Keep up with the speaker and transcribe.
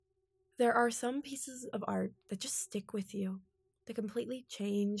There are some pieces of art that just stick with you, that completely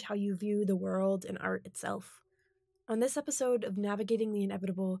change how you view the world and art itself. On this episode of Navigating the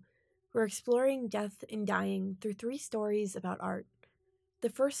Inevitable, we're exploring death and dying through 3 stories about art. The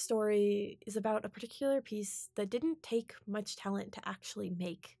first story is about a particular piece that didn't take much talent to actually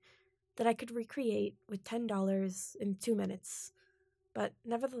make, that I could recreate with $10 in 2 minutes. But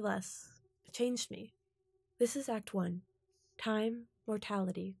nevertheless, it changed me. This is Act 1, Time,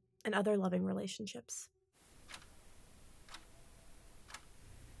 Mortality, and Other Loving Relationships.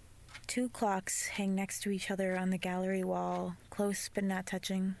 2 clocks hang next to each other on the gallery wall, close but not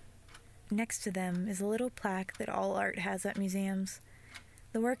touching. Next to them is a little plaque that all art has at museums.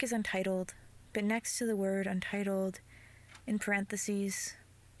 The work is untitled, but next to the word untitled, in parentheses,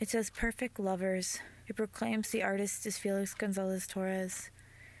 it says Perfect Lovers. It proclaims the artist is Felix Gonzalez Torres.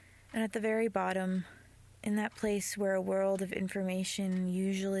 And at the very bottom, in that place where a world of information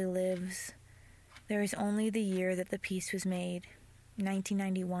usually lives, there is only the year that the piece was made,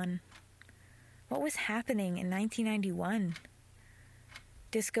 1991. What was happening in 1991?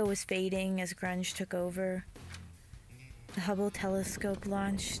 Disco was fading as grunge took over. The Hubble telescope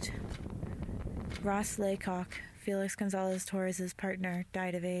launched. Ross Laycock, Felix Gonzalez Torres' partner,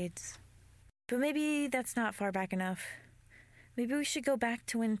 died of AIDS. But maybe that's not far back enough. Maybe we should go back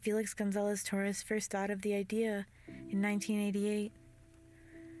to when Felix Gonzalez Torres first thought of the idea in 1988.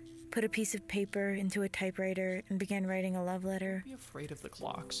 Put a piece of paper into a typewriter and began writing a love letter. Don't be afraid of the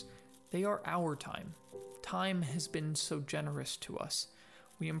clocks. They are our time. Time has been so generous to us.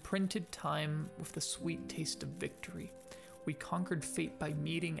 We imprinted time with the sweet taste of victory. We conquered fate by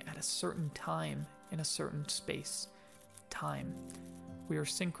meeting at a certain time in a certain space. Time. We are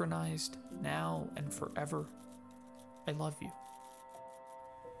synchronized now and forever. I love you.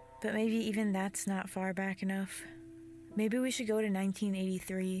 But maybe even that's not far back enough. Maybe we should go to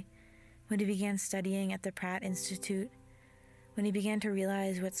 1983, when he began studying at the Pratt Institute, when he began to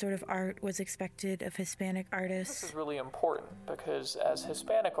realize what sort of art was expected of Hispanic artists. This is really important, because as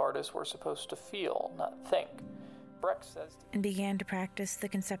Hispanic artists, we're supposed to feel, not think. Brecht says... And began to practice the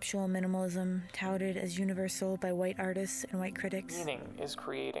conceptual minimalism touted as universal by white artists and white critics. Meaning is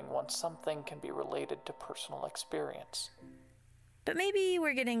creating once something can be related to personal experience. But maybe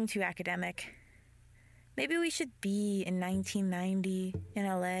we're getting too academic. Maybe we should be in 1990 in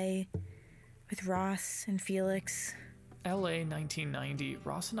LA with Ross and Felix. LA 1990,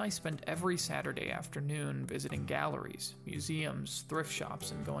 Ross and I spent every Saturday afternoon visiting galleries, museums, thrift shops,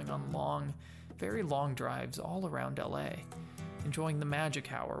 and going on long, very long drives all around LA, enjoying the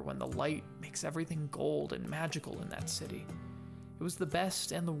magic hour when the light makes everything gold and magical in that city. It was the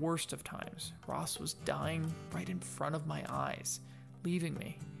best and the worst of times. Ross was dying right in front of my eyes, leaving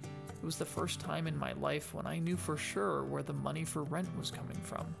me. It was the first time in my life when I knew for sure where the money for rent was coming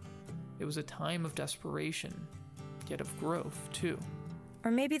from. It was a time of desperation, yet of growth, too. Or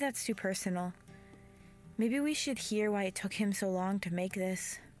maybe that's too personal. Maybe we should hear why it took him so long to make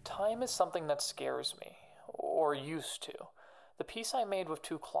this. Time is something that scares me, or used to. The piece I made with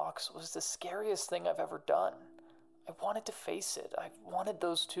 2 clocks was the scariest thing I've ever done. I wanted to face it. I wanted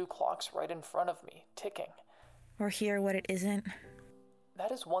those 2 clocks right in front of me, ticking. Or hear what it isn't.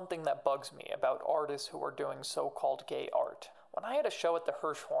 That is one thing that bugs me about artists who are doing so-called gay art. When I had a show at the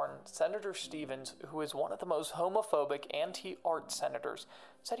Hirshhorn, Senator Stevens, who is one of the most homophobic anti-art senators,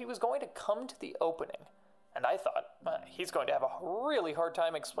 said he was going to come to the opening. And I thought, he's going to have a really hard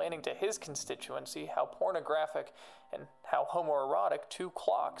time explaining to his constituency how pornographic and how homoerotic 2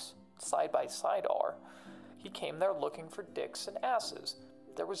 clocks, side by side, are. He came there looking for dicks and asses.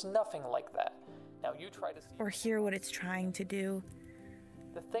 There was nothing like that. Now you try to see... Or hear what it's trying to do.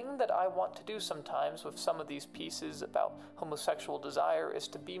 The thing that I want to do sometimes with some of these pieces about homosexual desire is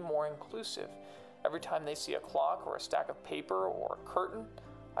to be more inclusive. Every time they see a clock or a stack of paper or a curtain,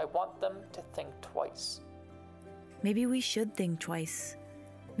 I want them to think twice. Maybe we should think twice.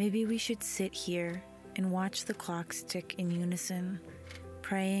 Maybe we should sit here and watch the clocks tick in unison,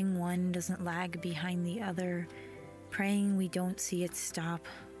 praying one doesn't lag behind the other, praying we don't see it stop,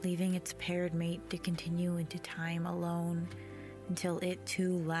 leaving its paired mate to continue into time alone, until it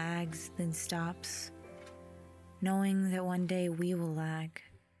too lags, then stops, knowing that one day we will lag,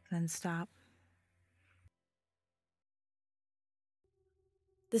 then stop.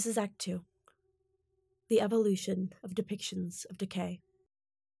 This is Act 2, the evolution of depictions of decay.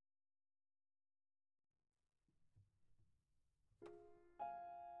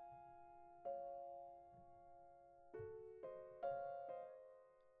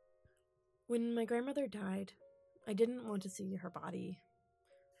 When my grandmother died, I didn't want to see her body.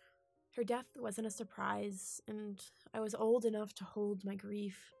 Her death wasn't a surprise, and I was old enough to hold my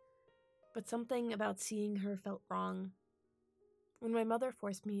grief. but something about seeing her felt wrong. When my mother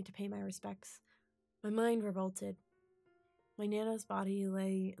forced me to pay my respects, my mind revolted. My Nana's body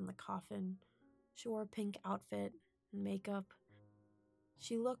lay in the coffin. She wore a pink outfit and makeup.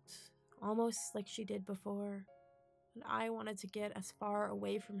 She looked almost like she did before, and I wanted to get as far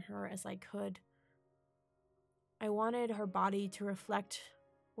away from her as I could. I wanted her body to reflect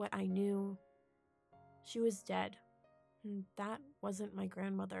what I knew. She was dead, and that wasn't my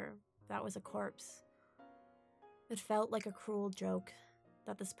grandmother. That was a corpse. It felt like a cruel joke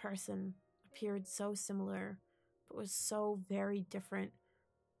that this person appeared so similar, but was so very different.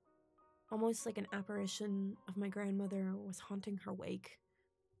 Almost like an apparition of my grandmother was haunting her wake.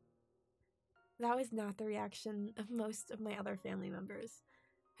 That was not the reaction of most of my other family members,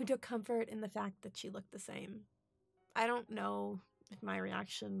 who took comfort in the fact that she looked the same. I don't know if my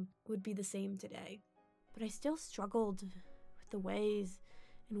reaction would be the same today, but I still struggled with the ways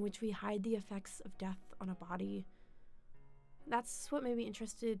in which we hide the effects of death on a body. That's what made me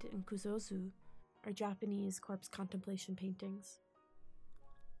interested in kuzozu, or Japanese corpse contemplation paintings.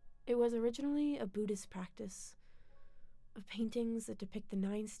 It was originally a Buddhist practice of paintings that depict the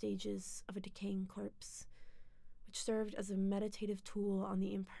 9 stages of a decaying corpse, which served as a meditative tool on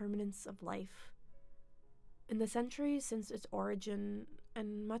the impermanence of life. In the centuries since its origin,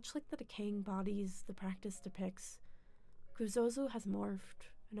 and much like the decaying bodies the practice depicts, kuzozu has morphed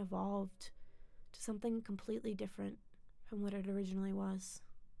and evolved to something completely different from what it originally was.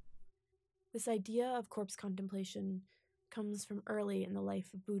 This idea of corpse contemplation comes from early in the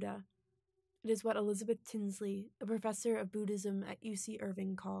life of Buddha. It is what Elizabeth Tinsley, a professor of Buddhism at UC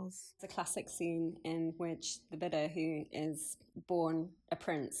Irving, calls It's a classic scene in which the Buddha, who is born a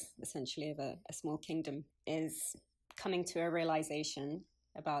prince, essentially, of a small kingdom, is coming to a realization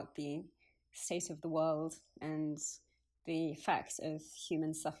about the state of the world and the fact of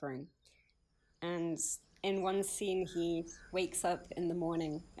human suffering. And in one scene, he wakes up in the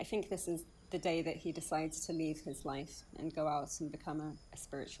morning. I think this is the day that he decides to leave his life and go out and become a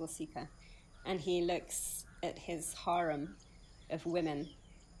spiritual seeker. And he looks at his harem of women,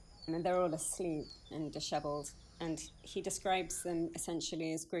 and they're all asleep and disheveled. And he describes them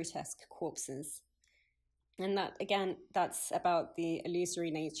essentially as grotesque corpses. And that, again, that's about the illusory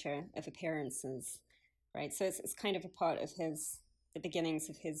nature of appearances, right? So it's kind of a part of the beginnings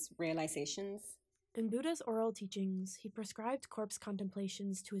of his realizations. In Buddha's oral teachings, he prescribed corpse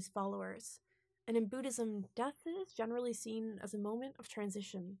contemplations to his followers. And in Buddhism, death is generally seen as a moment of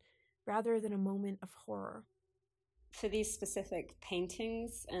transition, rather than a moment of horror. For these specific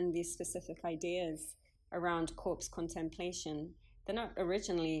paintings and these specific ideas around corpse contemplation, they're not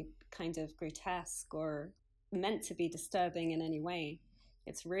originally kind of grotesque or meant to be disturbing in any way.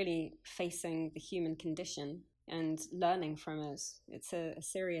 It's really facing the human condition and learning from it. It's a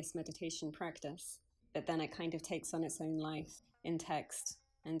serious meditation practice, but then it kind of takes on its own life in text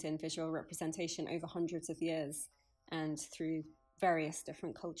and in visual representation over hundreds of years and through various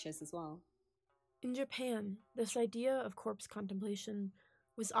different cultures as well. In Japan, this idea of corpse contemplation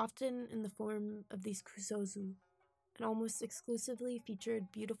was often in the form of these kuzozu, and almost exclusively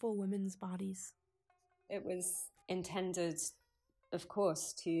featured beautiful women's bodies. It was intended, of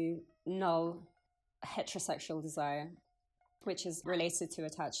course, to null heterosexual desire, which is related to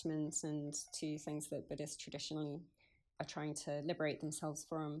attachment and to things that Buddhists traditionally are trying to liberate themselves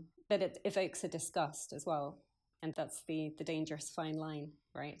from. But it evokes a disgust as well. And that's the dangerous fine line,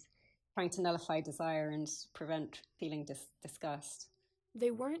 right? Trying to nullify desire and prevent feeling disgust.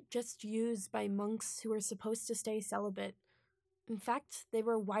 They weren't just used by monks who were supposed to stay celibate. In fact, they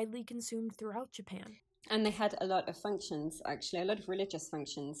were widely consumed throughout Japan. And they had a lot of functions, actually, a lot of religious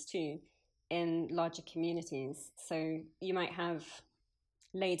functions too, in larger communities. So you might have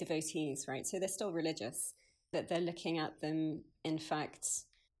lay devotees, right? So they're still religious, but they're looking at them, in fact,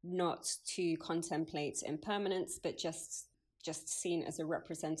 not to contemplate impermanence, but just seen as a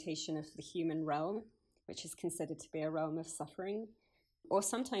representation of the human realm, which is considered to be a realm of suffering. Or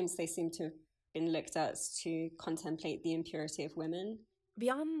sometimes they seem to have been looked at to contemplate the impurity of women.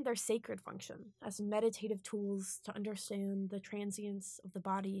 Beyond their sacred function as meditative tools to understand the transience of the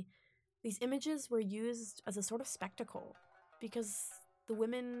body, these images were used as a sort of spectacle, because the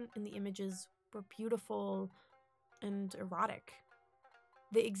women in the images were beautiful and erotic.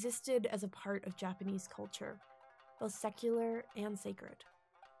 They existed as a part of Japanese culture, both secular and sacred.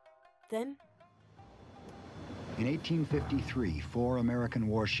 Then, in 1853, 4 American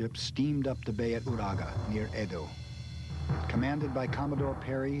warships steamed up the bay at Uraga, near Edo. Commanded by Commodore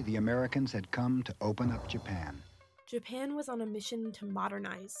Perry, the Americans had come to open up Japan. Japan was on a mission to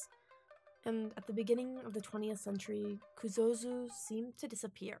modernize, and at the beginning of the 20th century, kuzozu seemed to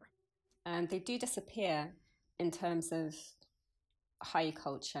disappear. They do disappear in terms of high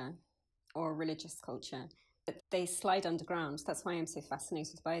culture or religious culture, but they slide underground. That's why I'm so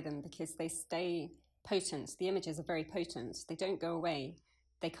fascinated by them, because they stay potent. The images are very potent. They don't go away.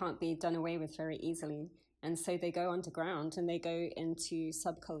 They can't be done away with very easily. And so they go underground and they go into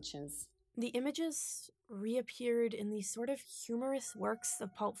subcultures. The images reappeared in these sort of humorous works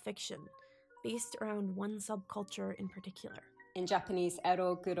of pulp fiction, based around one subculture in particular. In Japanese,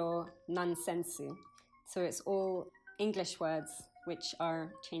 ero, guro, nansensu. So it's all English words which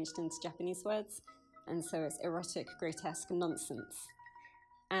are changed into Japanese words. And so it's erotic, grotesque nonsense.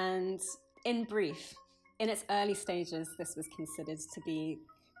 And in brief, in its early stages, this was considered to be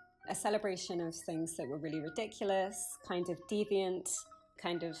a celebration of things that were really ridiculous, kind of deviant,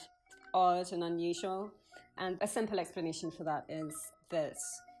 kind of odd and unusual. And a simple explanation for that is that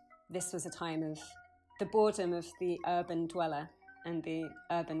this was a time of the boredom of the urban dweller and the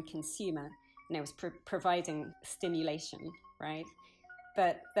urban consumer, and it was providing stimulation, right?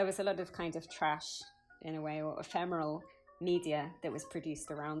 But there was a lot of kind of trash, in a way, or ephemeral media that was produced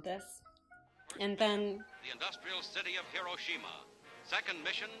around this. And then the industrial city of Hiroshima. Second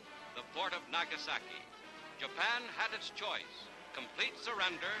mission, the port of Nagasaki. Japan had its choice: complete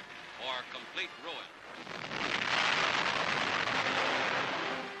surrender or complete ruin.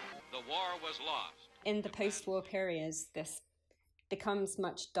 The war was lost. In the post-war period, this becomes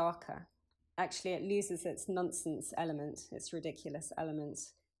much darker. Actually, it loses its nonsense element, its ridiculous element.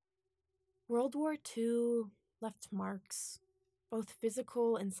 World War II left marks, both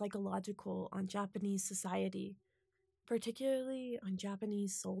physical and psychological, on Japanese society, particularly on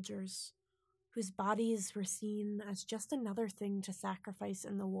Japanese soldiers, whose bodies were seen as just another thing to sacrifice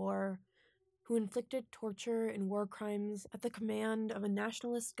in the war, who inflicted torture and war crimes at the command of a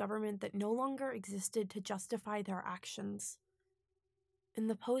nationalist government that no longer existed to justify their actions. In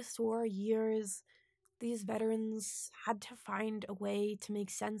the post-war years, these veterans had to find a way to make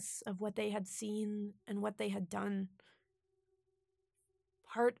sense of what they had seen and what they had done.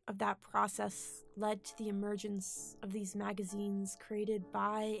 Part of that process led to the emergence of these magazines created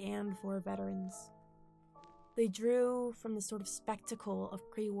by and for veterans. They drew from the sort of spectacle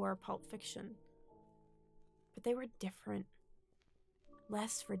of pre-war pulp fiction. But they were different,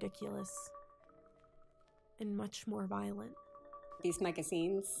 less ridiculous, and much more violent. These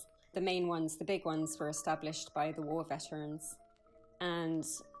magazines, the main ones, the big ones, were established by the war veterans. And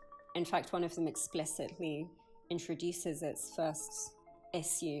in fact, one of them explicitly introduces its first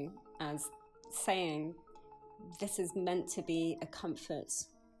issue as saying, this is meant to be a comfort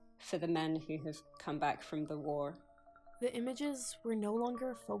for the men who have come back from the war. The images were no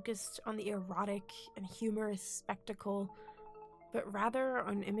longer focused on the erotic and humorous spectacle, but rather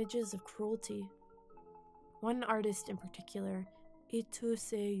on images of cruelty. One artist in particular, Ito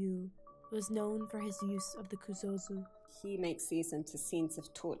Seiyu, was known for his use of the kuzozu. He makes these into scenes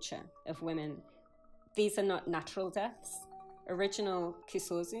of torture of women. These are not natural deaths. Original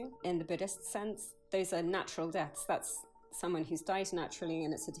kuzozu, in the Buddhist sense, those are natural deaths. That's someone who's died naturally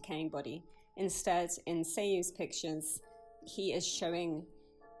and it's a decaying body. Instead, in Seiyu's pictures, he is showing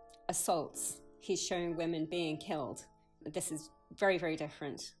assaults. He's showing women being killed. This is very, very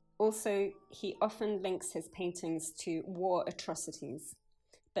different. Also, he often links his paintings to war atrocities,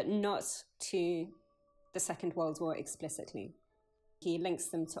 but not to the Second World War explicitly. He links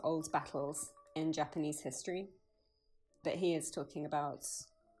them to old battles in Japanese history, but he is talking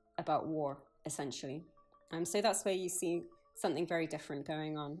about war, essentially. So that's where you see something very different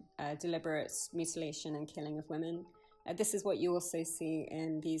going on, deliberate mutilation and killing of women. This is what you also see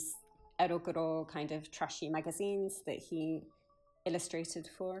in these eroguro kind of trashy magazines that he illustrated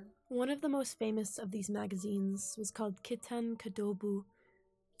for. One of the most famous of these magazines was called Kitten Kadobu,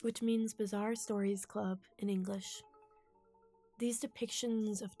 which means Bizarre Stories Club in English. These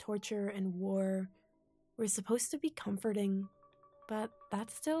depictions of torture and war were supposed to be comforting, but that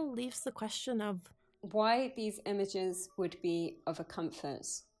still leaves the question of why these images would be of a comfort.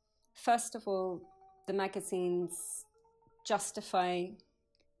 First of all, the magazines justify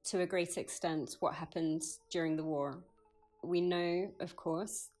to a great extent what happened during the war. We know, of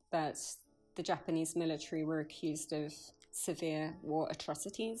course, that the Japanese military were accused of severe war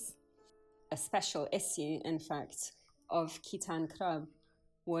atrocities. A special issue, in fact, of Kitan Club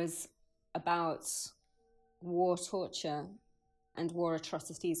was about war torture and war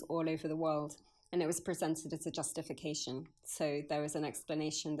atrocities all over the world. And it was presented as a justification. So there was an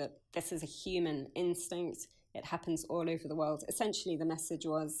explanation that this is a human instinct. It happens all over the world. Essentially, the message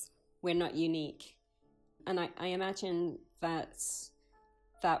was, we're not unique. And I imagine that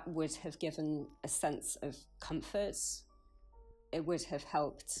that would have given a sense of comfort it would have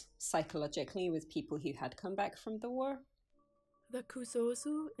helped psychologically with people who had come back from the war. The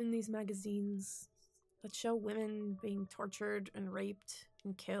kuzozu in these magazines that show women being tortured and raped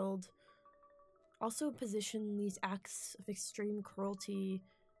and killed also position these acts of extreme cruelty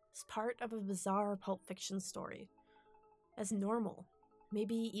as part of a bizarre Pulp Fiction story, as normal,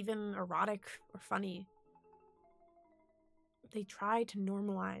 maybe even erotic or funny. They try to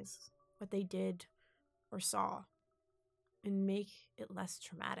normalize what they did or saw and make it less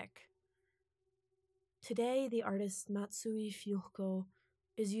traumatic. Today, the artist Matsui Fukuko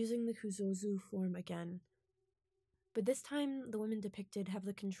is using the kuzozu form again, but this time the women depicted have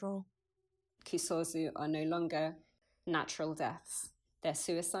the control. Kuzozu are no longer natural deaths. They're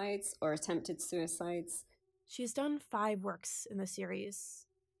suicides or attempted suicides. She's done 5 works in the series,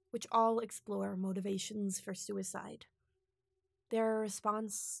 which all explore motivations for suicide. They're a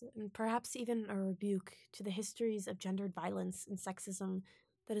response, and perhaps even a rebuke, to the histories of gendered violence and sexism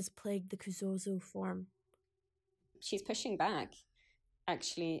that has plagued the kuzozu form. She's pushing back,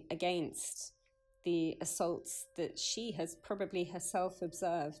 actually, against the assaults that she has probably herself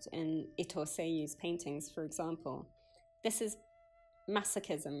observed in Ito Seiyu's paintings, for example. This is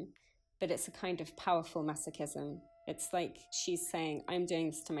masochism, but it's a kind of powerful masochism. It's like she's saying, I'm doing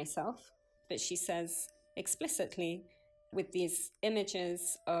this to myself, but she says explicitly, with these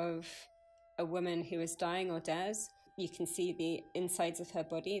images of a woman who is dying or dead, you can see the insides of her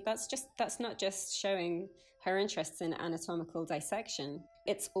body. That's not just showing her interests in anatomical dissection.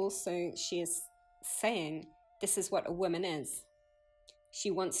 It's also, she is saying, this is what a woman is.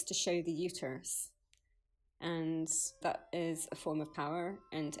 She wants to show the uterus. And that is a form of power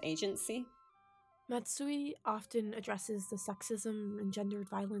and agency. Matsui often addresses the sexism and gendered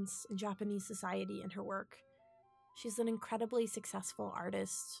violence in Japanese society in her work. She's an incredibly successful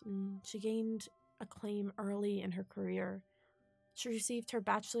artist, and she gained acclaim early in her career. She received her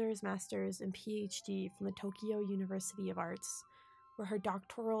bachelor's, master's, and PhD from the Tokyo University of Arts, where her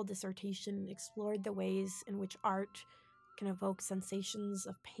doctoral dissertation explored the ways in which art can evoke sensations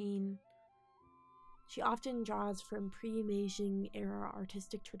of pain. She often draws from pre-Meijing era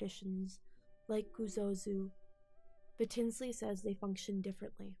artistic traditions, like kuzozu, but Tinsley says they function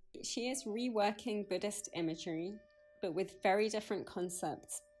differently. She is reworking Buddhist imagery, but with very different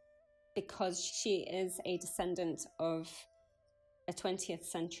concepts, because she is a descendant of a 20th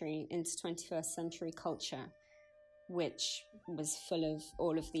century into 21st century culture, which was full of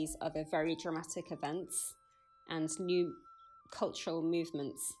all of these other very dramatic events and new cultural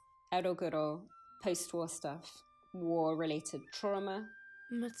movements, eroguro, post-war stuff, war-related trauma.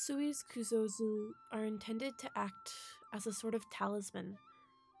 Matsui's kuzozu are intended to act as a sort of talisman,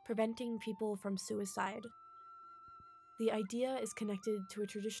 preventing people from suicide. The idea is connected to a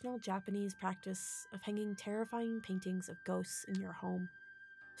traditional Japanese practice of hanging terrifying paintings of ghosts in your home,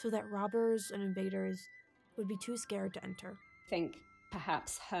 so that robbers and invaders would be too scared to enter. I think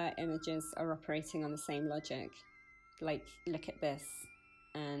perhaps her images are operating on the same logic. Like, look at this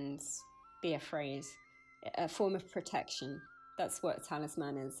and be afraid. A form of protection. That's what a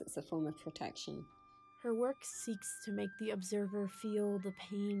talisman is. It's a form of protection. Her work seeks to make the observer feel the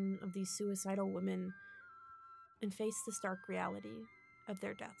pain of these suicidal women and face the stark reality of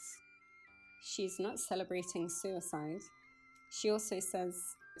their deaths. She's not celebrating suicide. She also says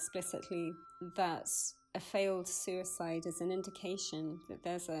explicitly that a failed suicide is an indication that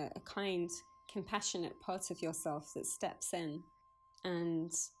there's a kind, compassionate part of yourself that steps in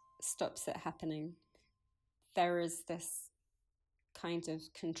and stops it happening. There is this kind of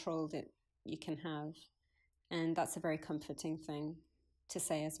control that you can have, and that's a very comforting thing to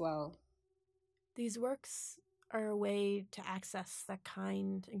say as well. These works are a way to access that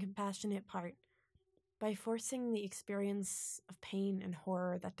kind and compassionate part by forcing the experience of pain and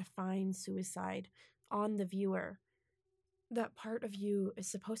horror that defines suicide on the viewer. That part of you is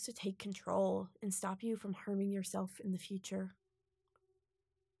supposed to take control and stop you from harming yourself in the future.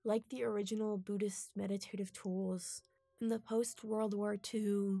 Like the original Buddhist meditative tools in the post-World War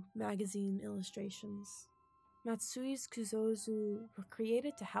II magazine illustrations, Matsui's kuzozu were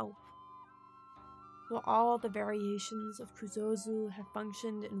created to help. While all the variations of kuzozu have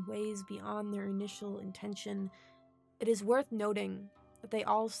functioned in ways beyond their initial intention, it is worth noting that they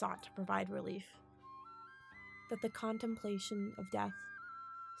all sought to provide relief. That the contemplation of death,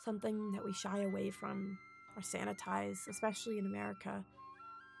 something that we shy away from or sanitize, especially in America,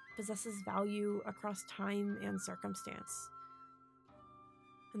 possesses value across time and circumstance,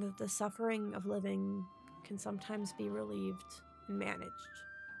 and that the suffering of living can sometimes be relieved and managed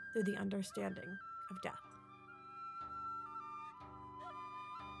through the understanding of death.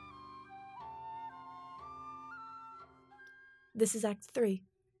 This is Act 3,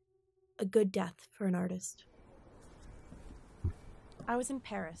 A Good Death for an Artist. I was in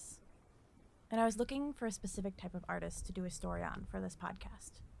Paris, and I was looking for a specific type of artist to do a story on for this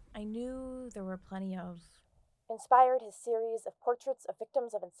podcast. I knew there were plenty of... Inspired his series of portraits of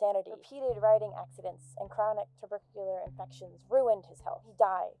victims of insanity. Repeated riding accidents and chronic tubercular infections ruined his health. He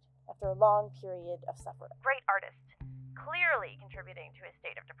died after a long period of suffering. Great artist, clearly contributing to his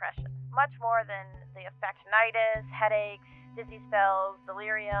state of depression. Much more than the affectionitis, headaches, dizzy spells,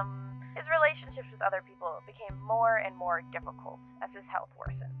 delirium. His relationships with other people became more and more difficult as his health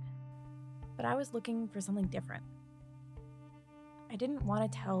worsened. But I was looking for something different. I didn't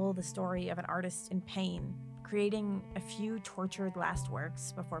want to tell the story of an artist in pain, creating a few tortured last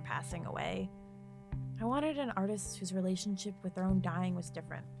works before passing away. I wanted an artist whose relationship with their own dying was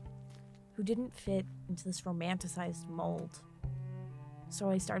different, who didn't fit into this romanticized mold. So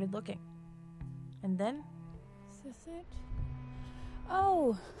I started looking. And then... Is this it?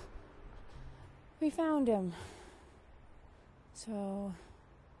 Oh! We found him. So,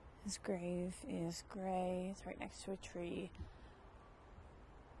 his grave is gray. It's right next to a tree.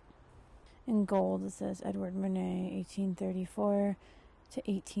 In gold, it says Edward Monet, 1834 to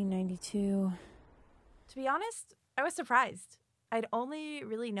 1892. To be honest, I was surprised. I'd only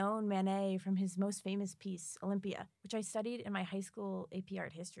really known Manet from his most famous piece, Olympia, which I studied in my high school AP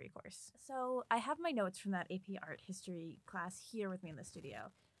Art History course. So I have my notes from that AP Art History class here with me in the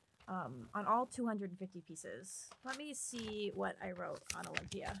studio, on all 250 pieces. Let me see what I wrote on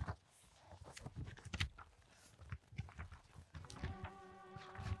Olympia.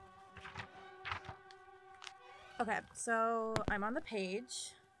 Okay, so I'm on the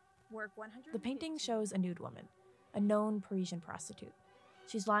page. Work 100. The painting shows a nude woman, a known Parisian prostitute.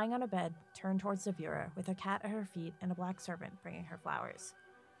 She's lying on a bed, turned towards the viewer, with a cat at her feet and a black servant bringing her flowers.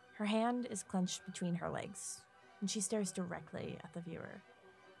 Her hand is clenched between her legs, and she stares directly at the viewer,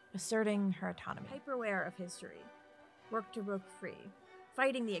 asserting her autonomy. Hyperware of history. Work to broke free.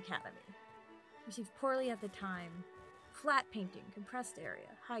 Fighting the Academy. Received poorly at the time. Flat painting, compressed area,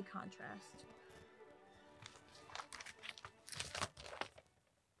 high contrast.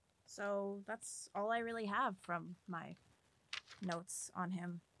 So that's all I really have from my notes on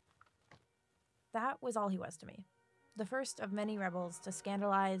him. That was all he was to me. The first of many rebels to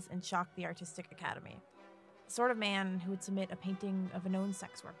scandalize and shock the artistic academy. The sort of man who would submit a painting of a known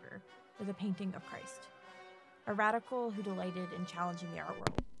sex worker with a painting of Christ. A radical who delighted in challenging the art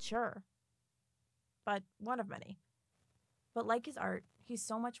world. Sure. But one of many. But like his art, he's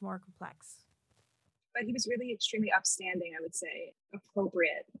so much more complex. But he was really extremely upstanding, I would say,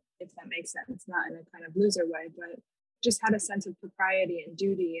 appropriate, if that makes sense, not in a kind of loser way, but just had a sense of propriety and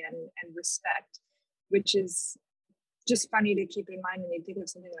duty and respect, which is just funny to keep in mind when you think of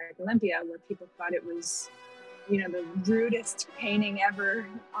something like Olympia, where people thought it was, the rudest painting ever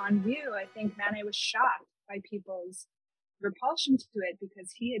on view. I think Manet was shocked by people's repulsion to it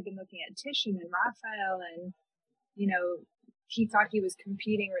because he had been looking at Titian and Raphael and, he thought he was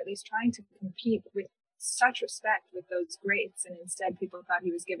competing, or at least trying to compete with such respect with those greats, and instead people thought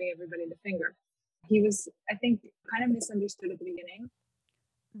he was giving everybody the finger. He was, I think, kind of misunderstood at the beginning.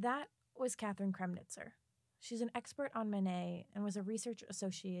 That was Catherine Kremnitzer. She's an expert on Manet and was a research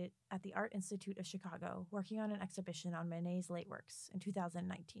associate at the Art Institute of Chicago, working on an exhibition on Manet's late works in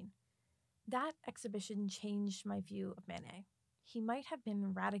 2019. That exhibition changed my view of Manet. He might have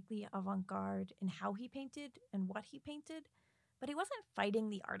been radically avant-garde in how he painted and what he painted, but he wasn't fighting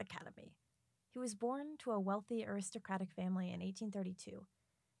the art academy. He was born to a wealthy aristocratic family in 1832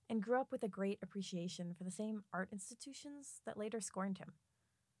 and grew up with a great appreciation for the same art institutions that later scorned him.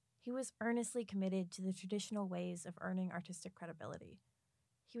 He was earnestly committed to the traditional ways of earning artistic credibility.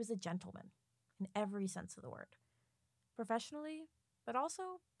 He was a gentleman, in every sense of the word. Professionally, but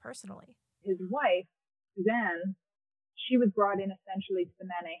also personally. His wife, Suzanne, she was brought in essentially to the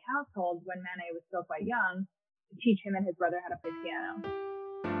Manet household when Manet was still quite young to teach him and his brother how to play piano.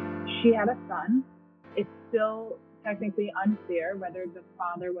 She had a son. It's still technically unclear whether the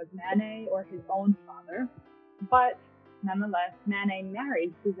father was Manet or his own father, but nonetheless, Manet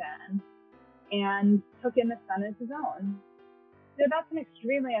married Suzanne and took in the son as his own. So that's an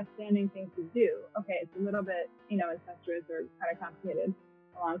extremely outstanding thing to do. Okay, it's a little bit, incestuous or kind of complicated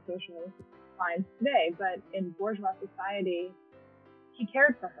along social lines today, but in bourgeois society, he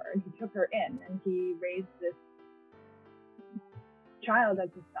cared for her and he took her in and he raised this child as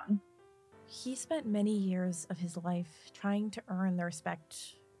his son. He spent many years of his life trying to earn the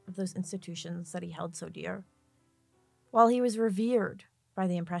respect of those institutions that he held so dear. While he was revered by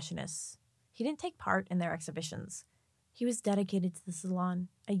the Impressionists, he didn't take part in their exhibitions. He was dedicated to the Salon,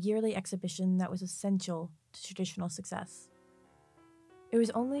 a yearly exhibition that was essential to traditional success. It was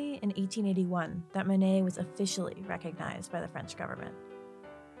only in 1881 that Manet was officially recognized by the French government.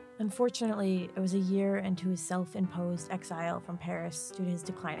 Unfortunately, it was a year into his self-imposed exile from Paris due to his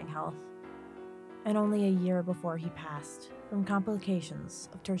declining health, and only a year before he passed from complications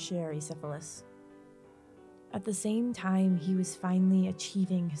of tertiary syphilis. At the same time he was finally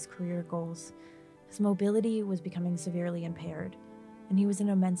achieving his career goals, his mobility was becoming severely impaired, and he was in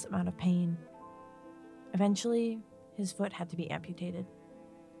an immense amount of pain. Eventually, his foot had to be amputated.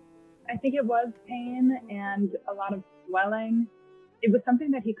 I think it was pain and a lot of swelling. It was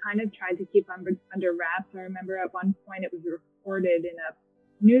something that he kind of tried to keep under wraps. I remember at one point it was reported in a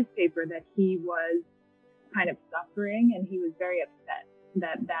newspaper that he was kind of suffering, and he was very upset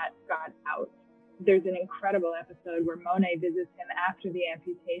that got out. There's an incredible episode where Monet visits him after the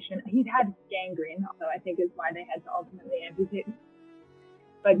amputation. He'd had gangrene, although I think is why they had to ultimately amputate him.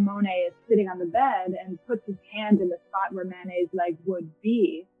 But Monet is sitting on the bed and puts his hand in the spot where Manet's leg would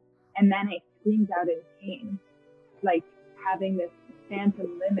be, and Manet screams out in pain, like having this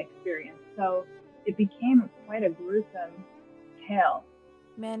phantom limb experience. So it became quite a gruesome tale.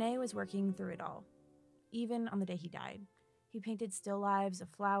 Manet was working through it all, even on the day he died. He painted still lives of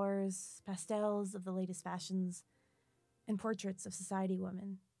flowers, pastels of the latest fashions, and portraits of society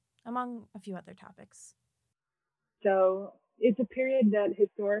women, among a few other topics. So it's a period that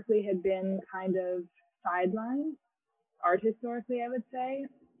historically had been kind of sidelined, art historically, I would say,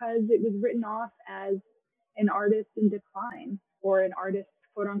 because it was written off as an artist in decline or an artist,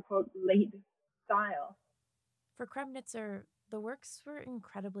 quote unquote, late style. For Kremnitzer, the works were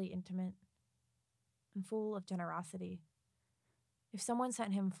incredibly intimate and full of generosity. If someone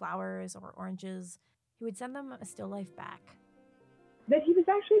sent him flowers or oranges, he would send them a still life back. That he was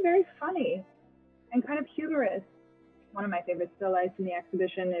actually very funny and kind of humorous. One of my favorite still lifes in the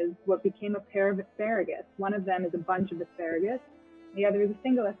exhibition is what became a pair of asparagus. One of them is a bunch of asparagus. The other is a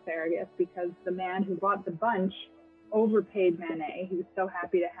single asparagus because the man who bought the bunch overpaid Manet. He was so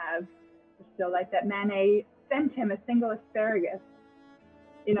happy to have a still life that Manet sent him a single asparagus.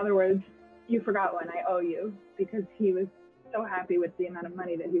 In other words, you forgot one, I owe you, because he was so happy with the amount of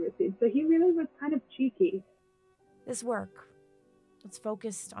money that he received. So he really was kind of cheeky. This work, that's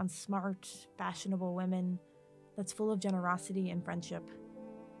focused on smart, fashionable women, that's full of generosity and friendship,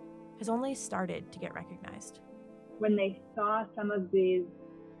 has only started to get recognized. When they saw some of these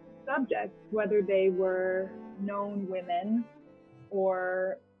subjects, whether they were known women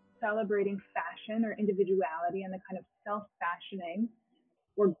or celebrating fashion or individuality and the kind of self-fashioning,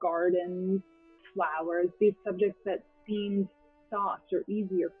 or gardens, flowers, these subjects that seemed soft or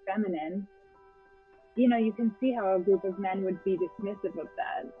easy or feminine, you can see how a group of men would be dismissive of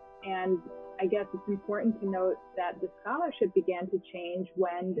that. And I guess it's important to note that the scholarship began to change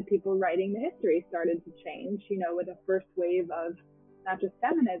when the people writing the history started to change, with a first wave of not just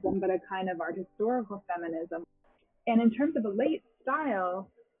feminism, but a kind of art historical feminism. And in terms of a late style,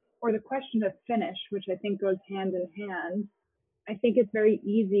 or the question of finish, which I think goes hand in hand, I think it's very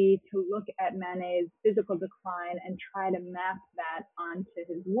easy to look at Manet's physical decline and try to map that onto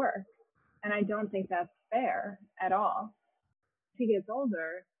his work. And I don't think that's fair at all. As he gets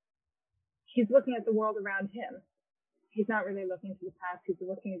older, he's looking at the world around him. He's not really looking to the past. He's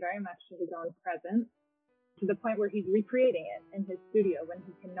looking very much to his own present, to the point where he's recreating it in his studio when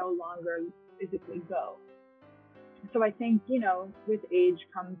he can no longer physically go. So I think, with age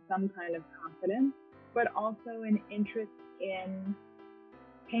comes some kind of confidence, but also an interest in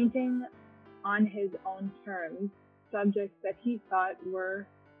painting on his own terms subjects that he thought were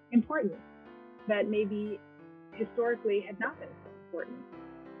important, that maybe historically had not been so important.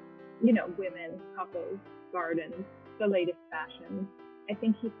 Women, couples, gardens, the latest fashions. I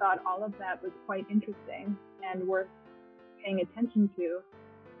think he thought all of that was quite interesting and worth paying attention to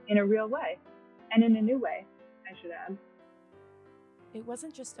in a real way, and in a new way, I should add. It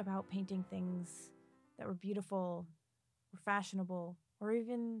wasn't just about painting things that were beautiful or fashionable or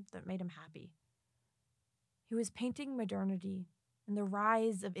even that made him happy. He was painting modernity and the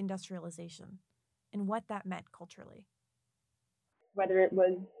rise of industrialization and what that meant culturally. Whether it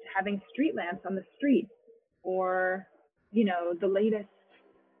was having street lamps on the street or, the latest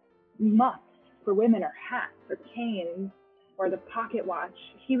muffs for women or hats or canes or the pocket watch,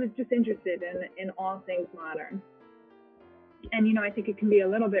 he was just interested in all things modern. And, I think it can be a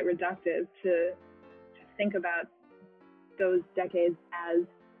little bit reductive to think about those decades as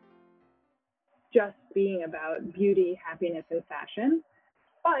just being about beauty, happiness, and fashion.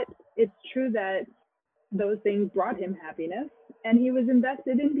 But it's true that those things brought him happiness, and he was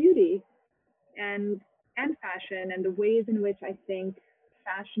invested in beauty and fashion, and the ways in which I think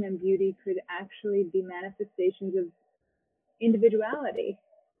fashion and beauty could actually be manifestations of individuality,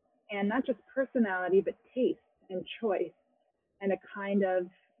 and not just personality, but taste and choice, and a kind of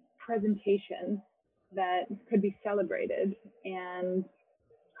presentation that could be celebrated and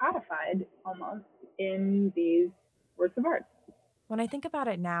codified almost in these works of art. When I think about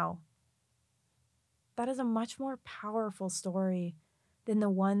it now, that is a much more powerful story than the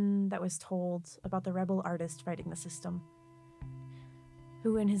one that was told about the rebel artist fighting the system,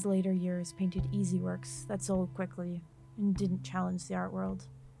 who in his later years painted easy works that sold quickly and didn't challenge the art world.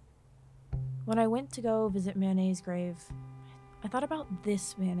 When I went to go visit Manet's grave, I thought about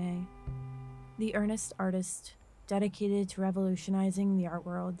this Manet, the earnest artist dedicated to revolutionizing the art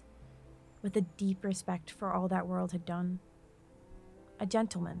world with a deep respect for all that world had done. A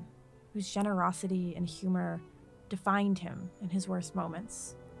gentleman whose generosity and humor defined him in his worst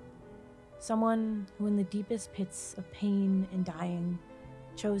moments. Someone who in the deepest pits of pain and dying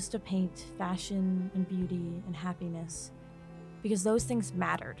chose to paint fashion and beauty and happiness because those things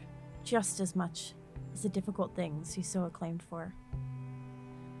mattered just as much as the difficult things he's so acclaimed for.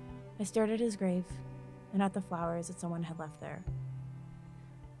 I stared at his grave and at the flowers that someone had left there.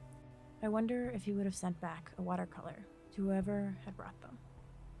 I wonder if he would have sent back a watercolor to whoever had brought them.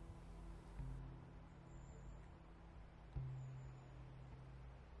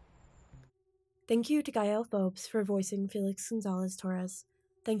 Thank you to Gael Phobes for voicing Felix Gonzalez Torres.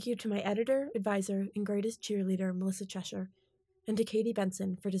 Thank you to my editor, advisor, and greatest cheerleader, Melissa Cheshire, and to Katie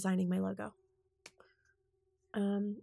Benson for designing my logo.